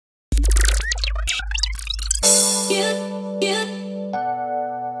I'm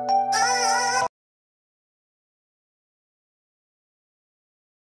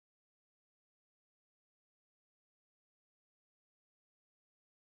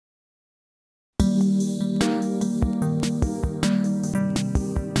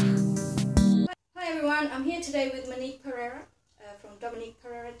here today with Menique Perera from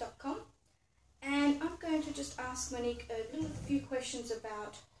MeniquePerera.com, and I'm going to just ask Menique a few questions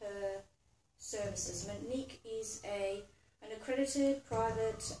about her services. Menique is an accredited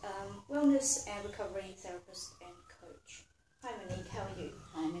private wellness and recovery therapist and coach. Hi Menique, how are you?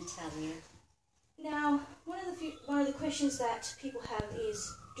 Hi Natalia. Now, one of the questions that people have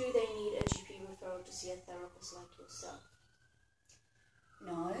is, do they need a GP referral to see a therapist like yourself?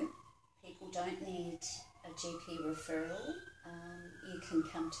 No, people don't need a GP referral. You can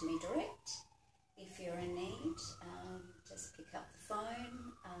come to me direct if you're in need. Just pick up the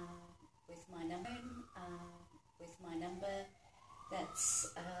phone with my number. That's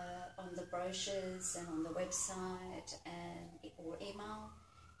on the brochures and on the website or email,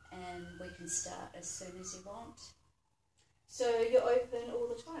 and we can start as soon as you want. So you're open all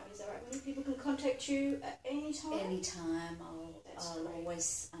the time, is that right? Many people can contact you at any time? Any time. I'll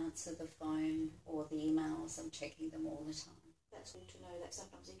always answer the phone or the emails. I'm checking them all the time. That's good to know that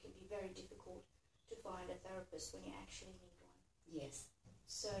sometimes it can be very difficult to find a therapist when you actually need one. Yes.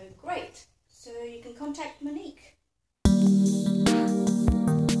 So great. So you can contact Menique.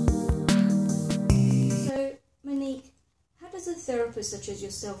 So Menique, how does a therapist such as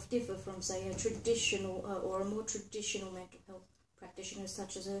yourself differ from, say, a traditional or a more traditional mental health practitioner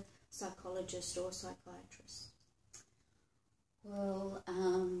such as a psychologist or a psychiatrist? Well,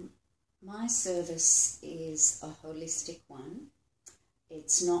 my service is a holistic one.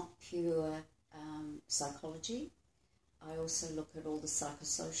 It's not pure psychology. I also look at all the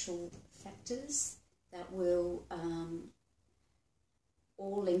psychosocial factors that will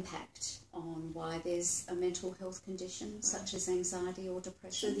all impact on why there's a mental health condition such as anxiety or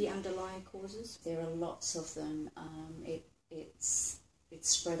depression. So the underlying causes? There are lots of them. It's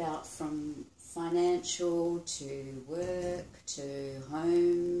spread out from financial to work to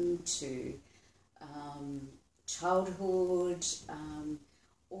home to childhood.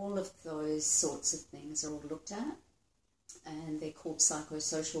 All of those sorts of things are all looked at, and they're called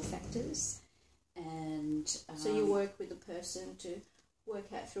psychosocial factors. And so you work with the person to work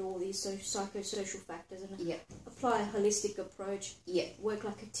out through all these psychosocial factors and apply a holistic approach. Work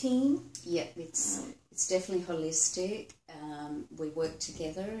like a team. It's definitely holistic. We work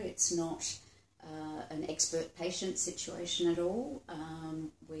together. It's not an expert-patient situation at all.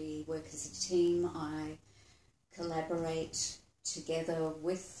 We work as a team. I collaborate together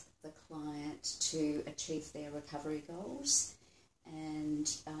with the client to achieve their recovery goals. And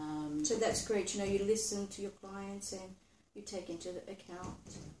so that's great. You know, you listen to your clients and you take into account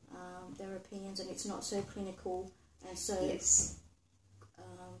their opinions, and it's not so clinical and so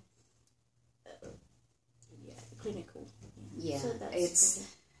clinical. So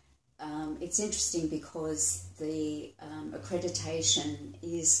it's interesting because the accreditation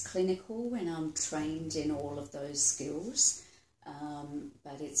is clinical, and I'm trained in all of those skills,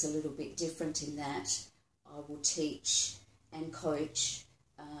 but it's a little bit different in that I will teach and coach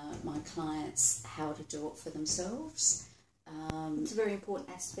my clients how to do it for themselves. It's a very important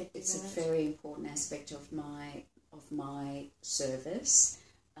aspect. It's a very important aspect of my service,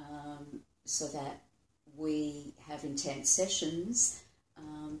 so that we have intense sessions,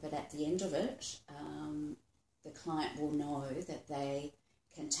 but at the end of it, the client will know that they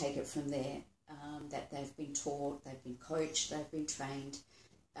can take it from there, that they've been taught, they've been coached, they've been trained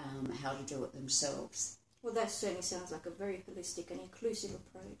how to do it themselves. Well, that certainly sounds like a very holistic and inclusive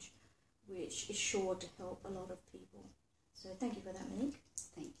approach, which is sure to help a lot of people. So thank you for that, Menique.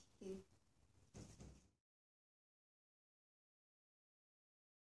 Thank you.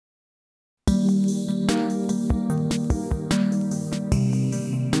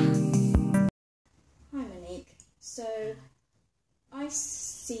 Hi, Menique. So I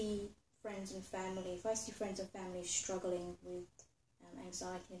see friends and family, if I see friends and family struggling with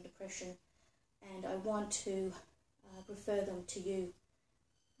anxiety and depression, and I want to refer them to you,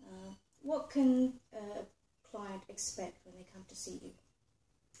 what can a client expect when they come to see you?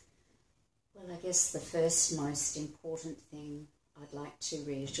 Well, I guess the first most important thing I'd like to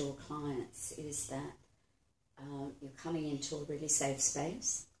reassure clients is that you're coming into a really safe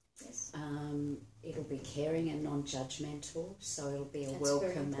space. Yes. It'll be caring and non-judgmental, so it'll be a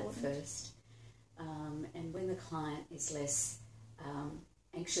welcome at first. And when the client is less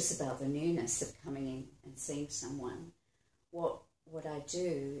anxious about the newness of coming in and seeing someone, what I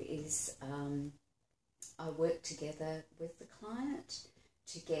do is I work together with the client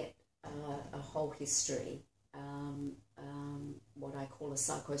to get a whole history, what I call a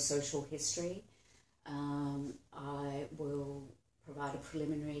psychosocial history. I will provide a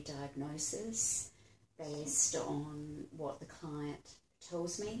preliminary diagnosis based on what the client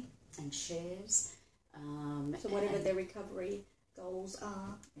tells me and shares. So whatever their recovery goals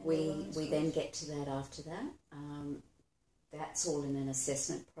are. We then get to that after that. That's all in an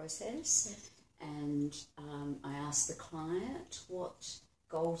assessment process. Yes. And I ask the client what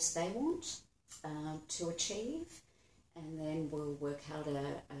goals they want to achieve, and then we'll work out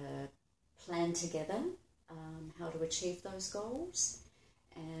a plan together how to achieve those goals.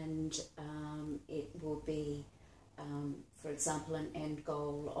 And it will be, for example, an end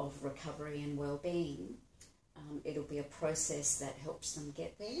goal of recovery and well-being. It'll be a process that helps them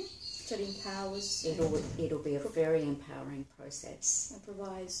get there. So it empowers. It'll be a very empowering process. And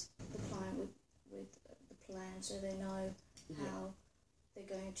provides the client with the plan so they know how they're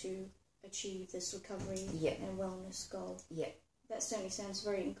going to achieve this recovery and wellness goal. Yeah. That certainly sounds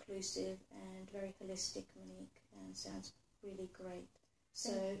very inclusive and very holistic, Menique, and sounds really great.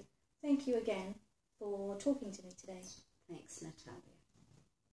 So thank you again for talking to me today. Thanks, Natalia.